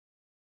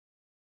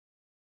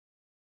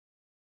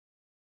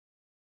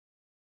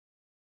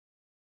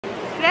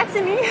That's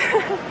me.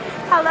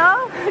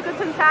 Hello,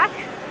 guten Tag.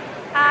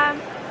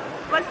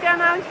 What's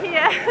going on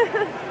here?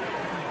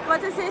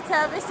 What is it?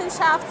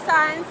 Wissenschaft,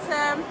 science.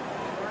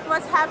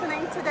 What's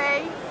happening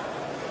today?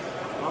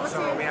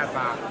 Also, we have.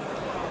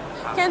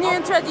 Can you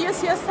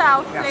introduce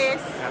yourself, yes,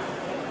 please? Yes.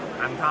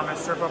 I'm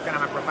Thomas Zurbuchen.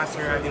 I'm a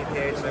professor at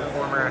ETH, the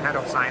former head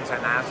of science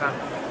at NASA.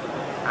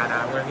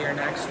 And we're here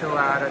next to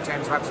the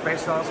James Webb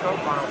Space Telescope,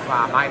 one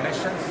of my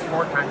missions,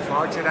 4 times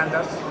larger than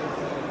this.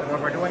 And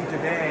what we're doing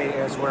today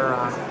is we're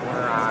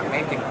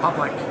making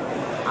public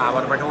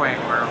what we're doing.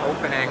 We're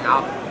opening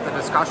up the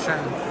discussion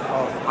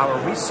of our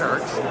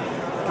research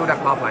to the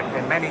public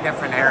in many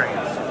different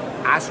areas.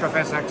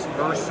 Astrophysics,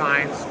 earth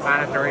science,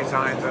 planetary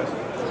sciences,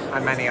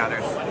 and many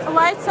others.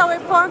 Why it's so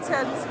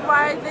important?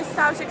 Why this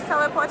subject is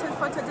so important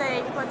for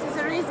today? What is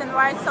the reason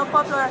why it's so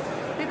popular?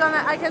 Because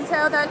I can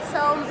tell that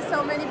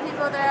so many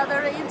people they are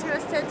very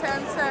interested,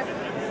 and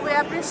we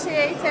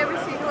appreciate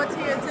everything what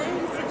you're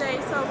doing today.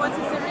 So what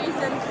is the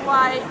reason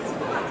why?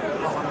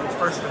 Well, I mean,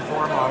 first and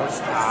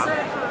foremost,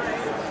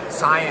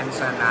 science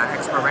and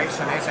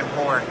exploration is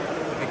important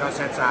because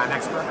it's an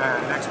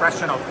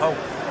expression of hope.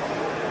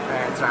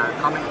 It's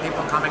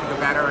people coming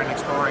together and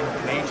exploring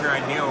nature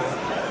and new.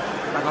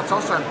 But what's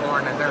also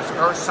important, and there's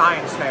Earth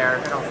science there,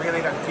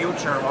 really the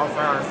future of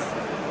Earth,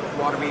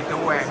 what are we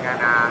doing, and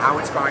how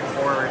it's going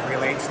forward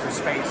relates to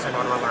space and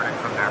what we're learning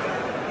from there.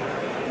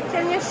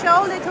 Can you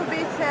show a little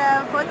bit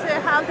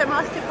how the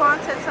most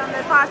importance on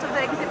the part of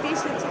the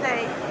exhibition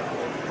today?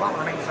 Well,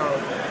 I mean, so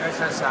this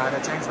is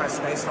the James Webb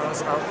Space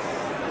Telescope,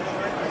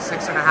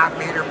 6.5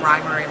 meter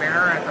primary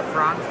mirror at the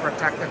front,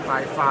 protected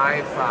by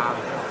 5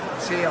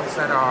 shields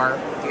that are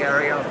the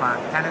area of a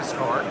tennis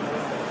court,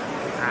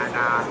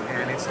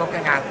 and it's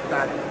looking at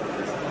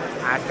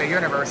the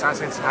universe as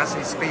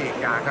we speak,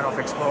 kind of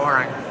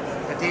exploring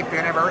the deep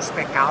universe,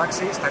 big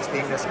galaxies that's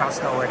being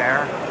discussed over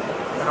there,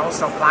 but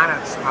also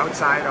planets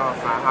outside of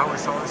our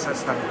solar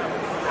system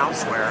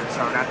elsewhere.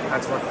 So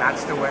that's what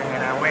that's doing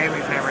in a way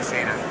we've never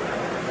seen it.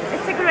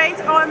 It's a great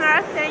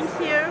honor. Thank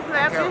you. We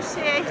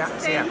appreciate. Yeah,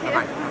 see ya. Bye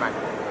bye. Bye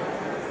bye.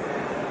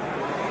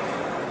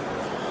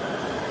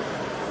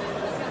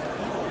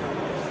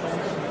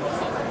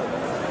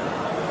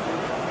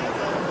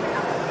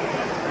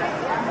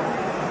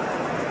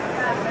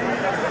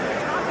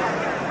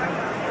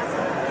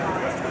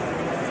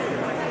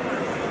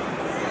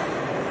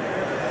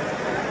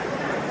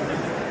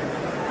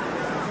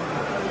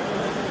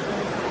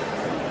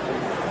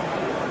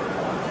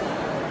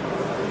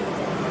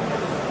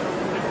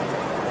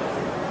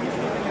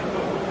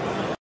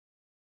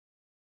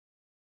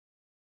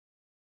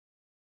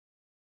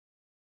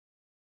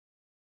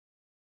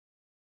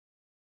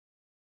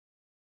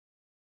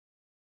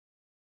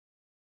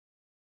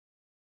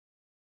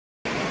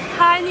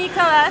 Hi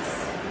Nicholas,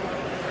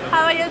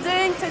 how are you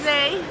doing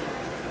today?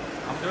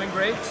 I'm doing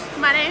great.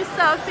 My name is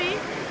Sophie.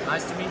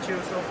 Nice to meet you,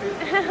 Sophie.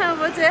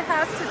 What do you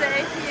have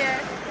today here?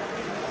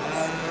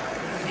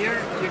 Here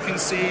you can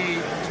see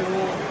 2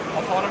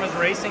 autonomous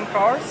racing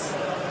cars.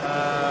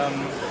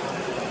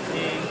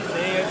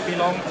 They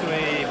belong to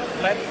a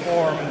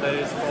platform that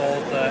is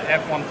called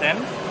F110.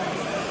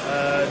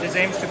 This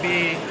aims to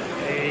be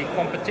a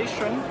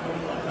competition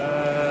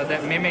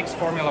that mimics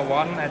Formula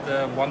 1 at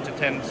the 1 to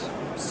 10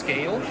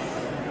 scale.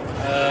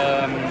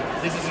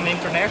 This is an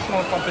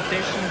international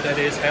competition that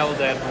is held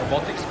at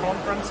robotics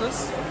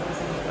conferences,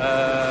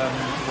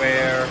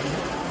 where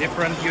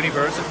different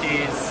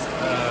universities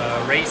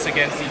race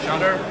against each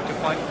other to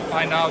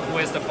find out who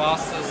is the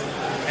fastest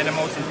and the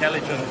most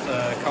intelligent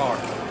car.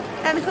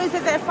 And who is the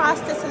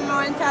fastest and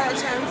more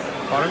intelligent?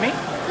 Pardon me?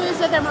 Who is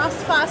the most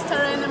faster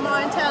and the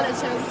more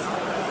intelligent?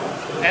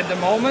 At the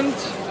moment,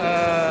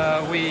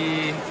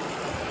 we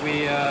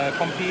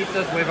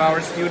competed with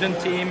our student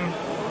team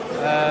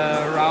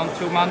around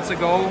 2 months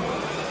ago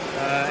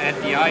at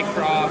the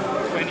ICRA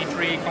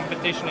 23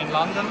 competition in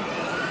London,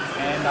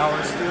 and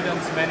our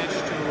students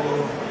managed to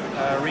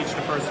reach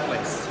the first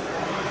place.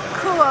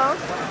 Cool.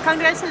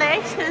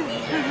 Congratulations.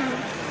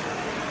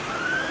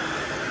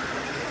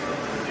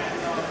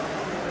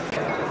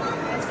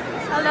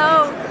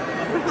 Hello.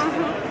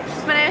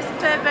 My name is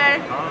Peber.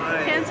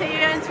 Hi. Can you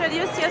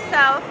introduce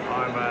yourself?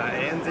 I'm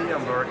Andy.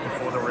 I'm working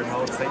for the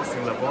remote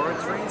sensing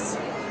laboratories,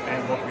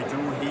 and what we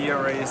do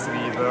here is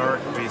we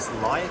work with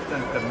light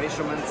and the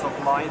measurements of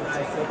light,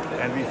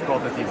 and we've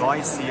got a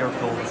device here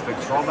called a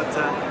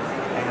spectrometer,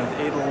 and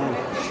it'll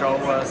show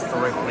us the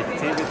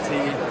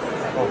reflectivity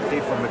of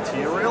different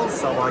materials.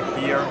 So like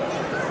here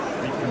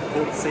we can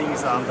put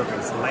things under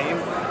this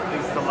lamp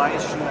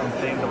installation, and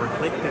then the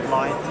reflected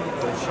light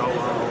will show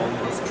on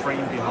the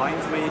screen behind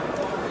me.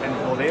 And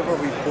whatever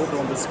we put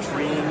on the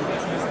screen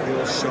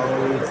will show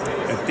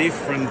a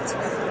different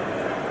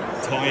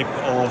type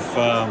of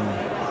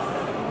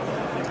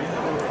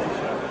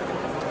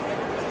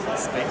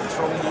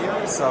spectrum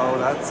here. So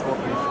that's what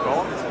we've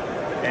got.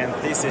 And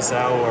this is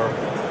our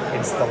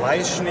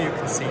installation. You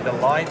can see the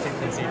light, you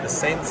can see the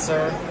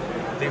sensor,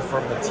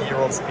 different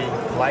materials being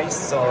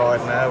placed. So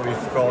right now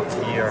we've got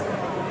here,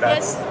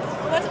 that's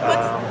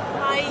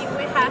Why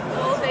we have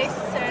all this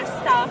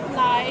stuff,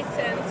 lights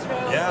and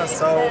roses? Yeah,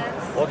 so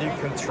what you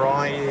can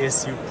try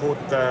is you put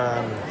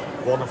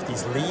one of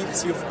these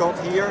leaves you've got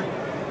here.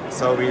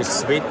 So we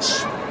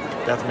switch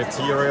that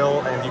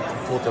material and you can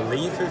put a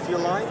leaf if you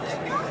like.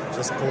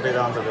 Just put it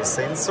under the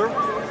sensor.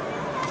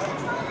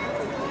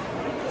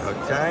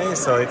 Okay,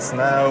 so it's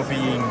now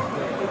being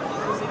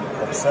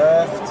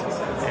observed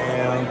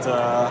and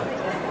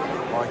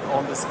like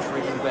on the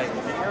screen back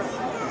here,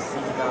 you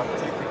see that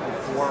typical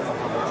form of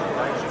a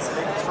modulation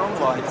spectrum.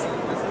 Like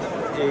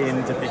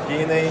in the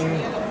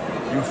beginning,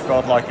 you've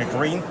got like a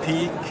green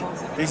peak.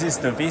 This is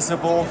the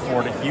visible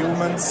for the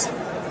humans,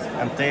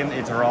 and then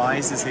it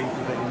rises into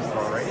the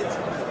infrared.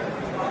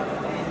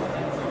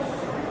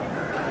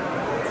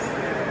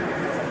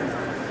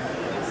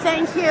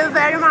 Thank you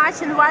very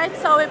much. And why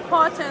it's so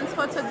important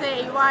for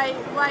today? Why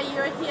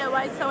you're here?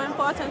 Why it's so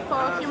important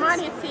for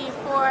humanity?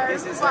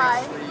 This is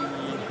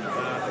actually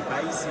the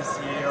basis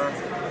here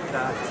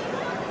that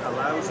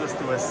allows us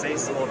to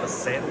assess what a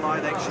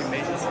satellite actually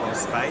measures from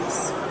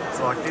space.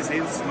 So like this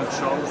instrument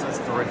shows us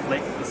the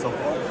reflectors of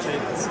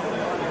objects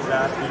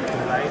that we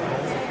can later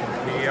also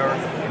compare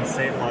in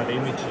satellite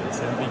images,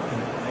 and we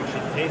can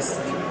actually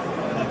test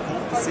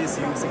hypotheses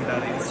using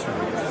that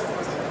instrument.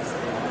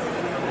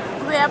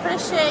 We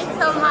appreciate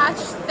so much.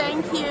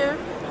 Thank you,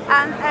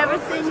 and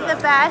everything the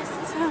best.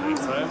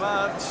 Thanks very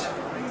much.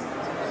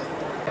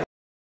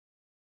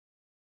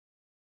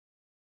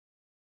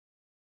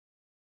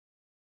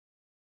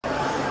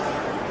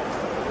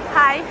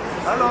 Hi.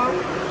 Hello,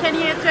 Can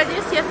you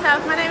introduce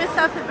yourself? My name is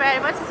Sophie Berry.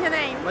 What is your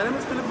name? my name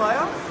is Philipp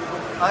Meyer.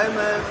 I'm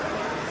a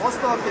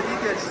postdoc at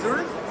ETH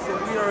Zurich. So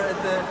we are at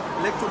the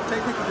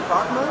electrotechnical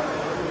department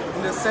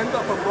in the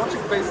Center for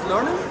Project-Based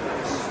Learning.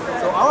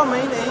 So our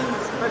main aim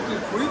is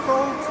practically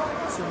threefold.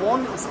 So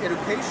one is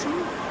education.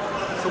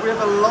 So we have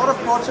a lot of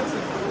projects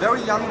with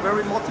very young,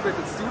 very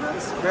motivated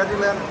students where they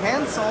learn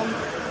hands-on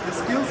the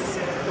skills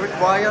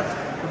required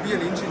to be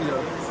an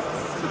engineer.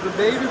 So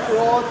today we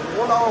brought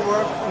all our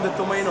work in the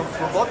domain of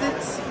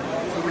robotics.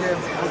 So we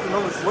have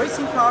autonomous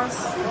racing cars,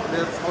 we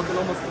have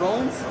autonomous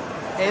drones,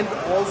 and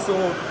also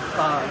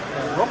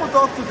a robot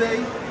dog today.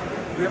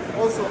 We have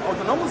also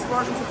autonomous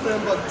versions of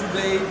them, but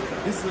today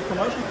this is a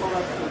commercial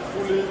product with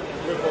fully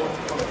remote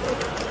control.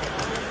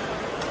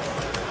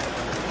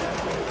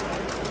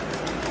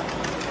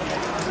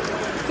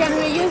 Can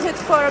we use it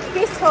for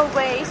peaceful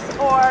ways,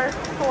 or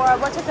for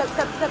what is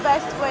the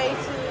best way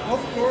to?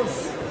 Of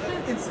course,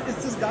 it's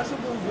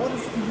discussionable what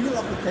is the real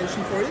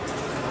application for it.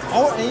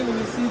 Our aim, and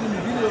you see it in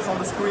the videos on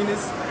the screen,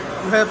 is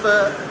to have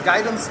a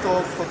guidance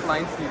dog for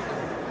blind people.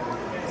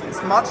 So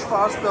it's much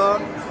faster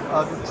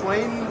to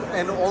train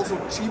and also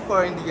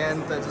cheaper in the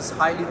end than this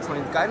highly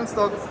trained guidance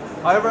dog.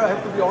 However, I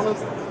have to be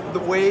honest, the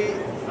way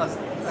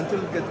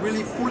until you get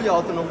really fully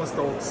autonomous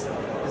dogs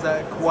is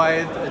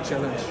quite a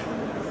challenge.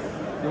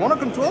 You want to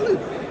control it?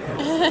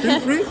 Feel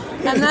free.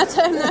 I'm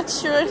not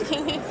sure.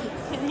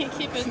 Can you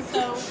keep it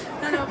so?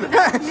 No, but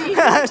that's me.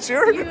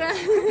 Sure.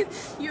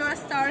 You are a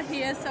star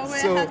here, so we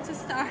So have to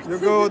start. you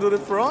go to the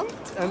front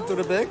and to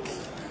the back,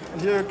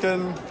 and here you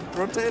can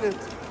rotate it.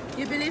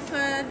 You believe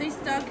this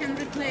dog can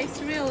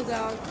replace real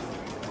dog?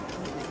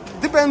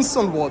 Depends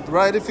on what,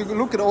 right? If you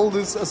look at all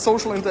this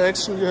social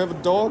interaction, you have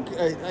a dog,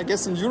 I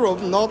guess in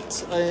Europe,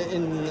 not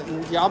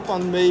in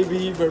Japan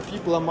maybe, where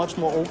people are much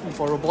more open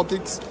for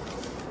robotics.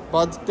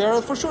 But there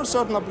are for sure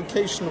certain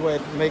applications where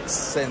it makes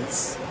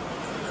sense.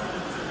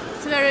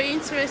 It's very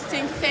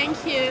interesting.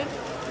 Thank you.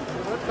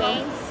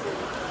 Thanks.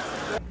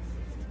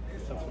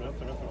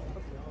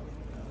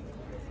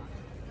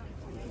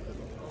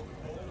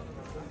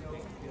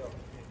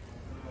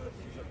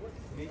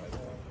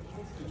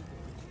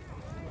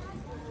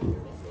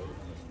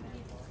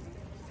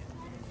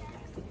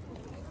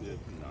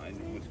 Nein,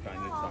 du musst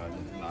keine zahlen.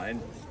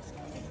 Nein,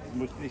 du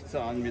musst nicht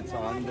zahlen, wir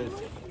zahlen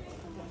das.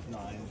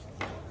 Nein.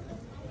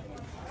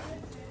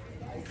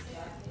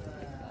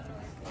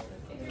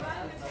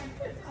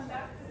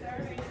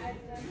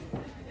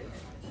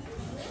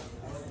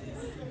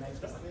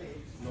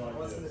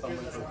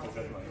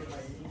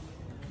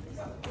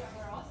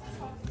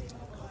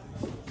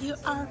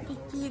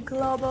 URPP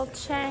Global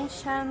Change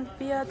and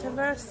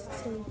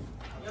Biodiversity.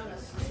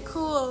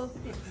 Cool.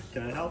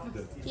 Can I help with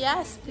it?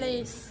 Yes,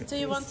 please. Do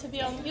you want to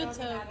be on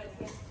YouTube?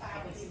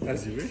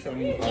 As you wish,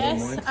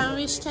 Yes, I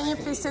wish. Can you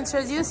please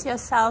introduce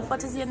yourself?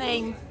 What is your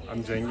name?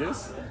 I'm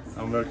Cengiz.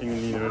 I'm working in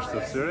the University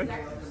of Zurich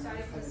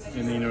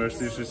in the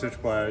university's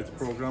research biology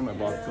program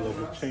about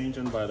global change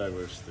and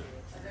biodiversity.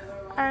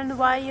 And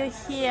why you're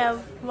here?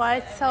 Why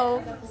it's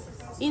so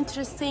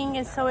interesting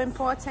and so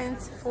important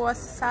for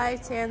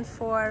society and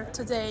for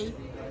today?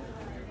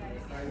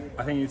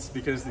 I think it's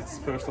because it's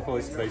first of all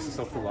it's basis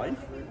of the life.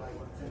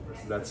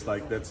 That's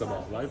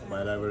about life.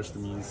 Biodiversity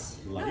means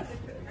life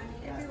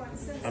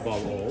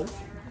above all,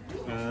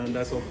 and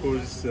that's of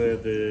course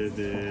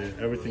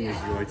everything is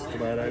related to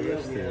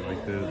biodiversity,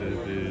 like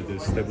the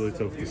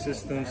stability of the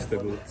system,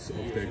 stability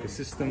of the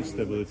ecosystem,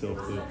 stability of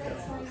the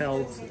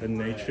health and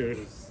nature.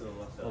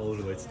 all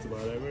related to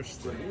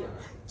biodiversity.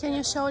 Can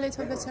you show a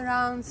little bit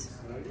around?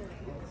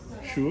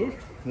 Sure.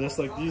 Just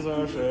like these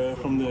are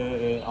from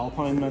the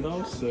alpine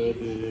meadows,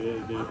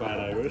 the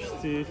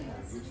biodiversity,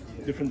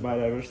 different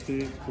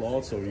biodiversity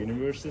plots or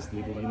universes,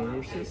 little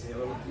universes.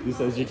 This,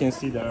 as you can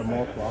see, there are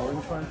more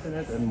flowering plants in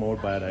it and more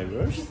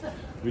biodiverse,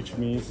 which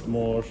means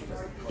more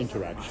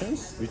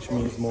interactions, which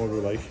means more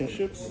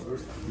relationships,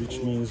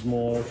 which means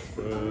more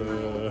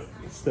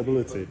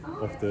stability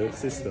of the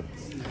system,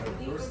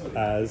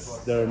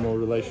 as there are more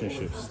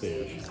relationships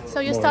there. So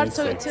you start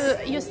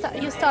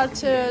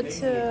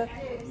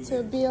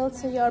to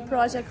build your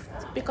project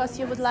because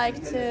you would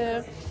like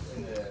to,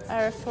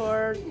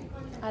 for,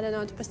 I don't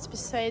know, to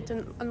participate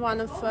on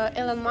one of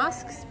Elon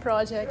Musk's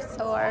projects,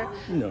 or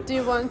No. do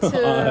you want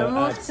to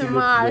move to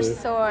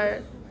Mars,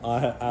 or? I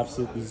have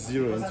absolutely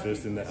zero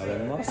interest in the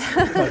Elon Musk,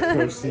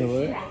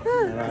 personally,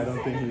 and I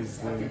don't think he's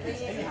doing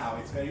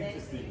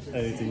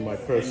anything. My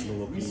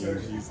personal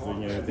opinion, he's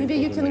doing anything. Maybe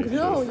you can nature.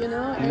 grow, you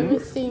know,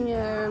 everything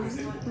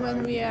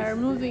when we are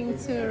moving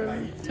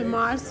to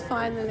Mars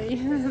finally.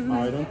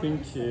 I don't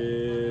think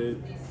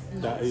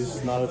that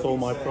is not at all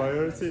my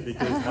priority,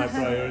 because my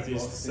priority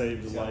is to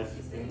save the life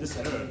in this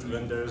earth.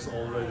 When there's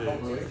already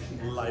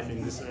life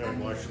in this earth,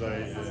 why should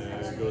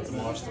I go to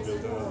Mars to build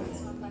another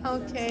one?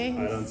 Okay.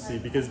 I don't see,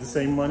 because the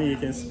same money you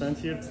can spend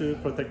here to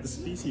protect the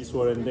species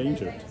who are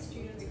endangered.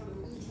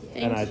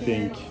 And I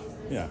think,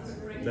 yeah,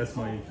 that's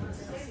my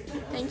interest.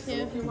 Thank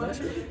you.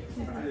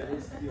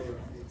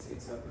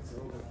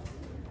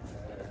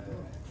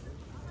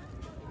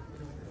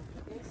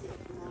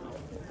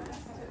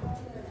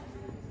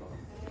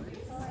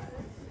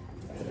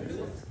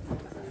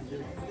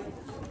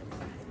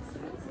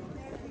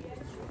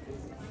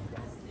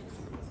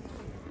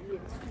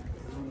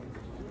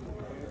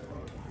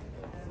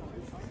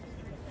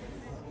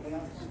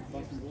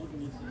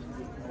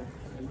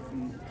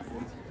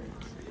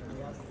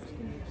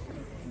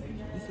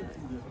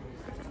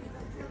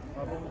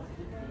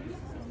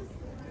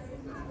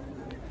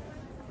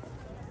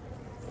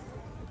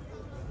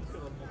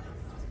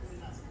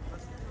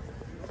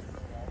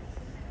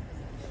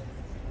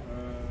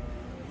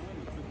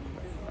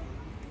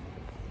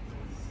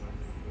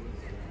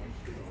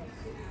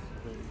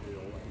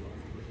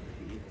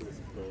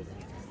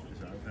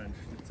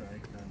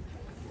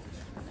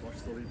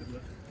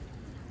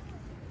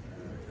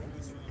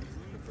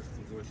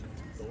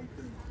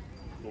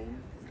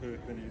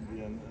 Tonkeuken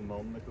irgendwie een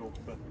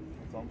mannengruppe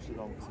in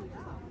Amsterdam gezien.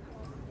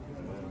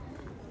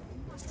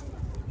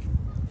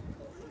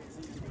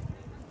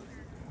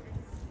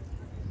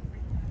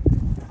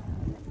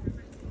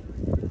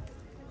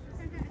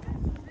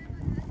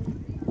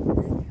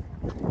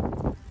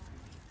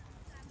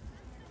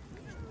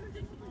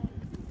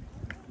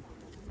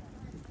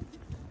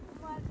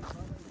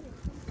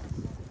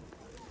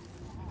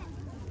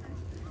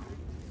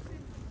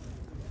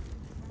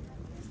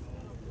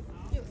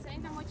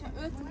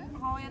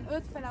 Ha olyan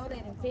 5 fele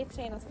odaérünk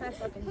Pécsén, az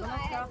felszoltunk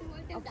Donatra,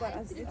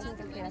 akkor az ütünk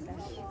a kérdés.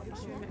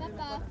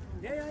 Papa,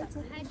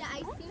 had the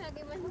ice cream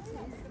again.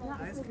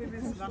 Ice cream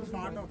is one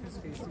part of his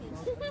face.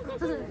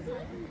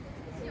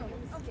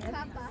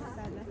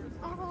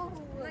 Papa. Oh,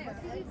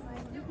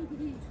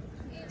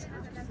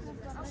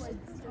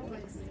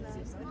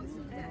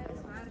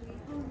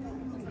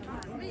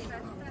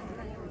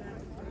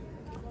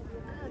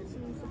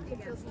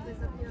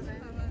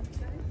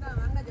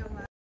 Nagyon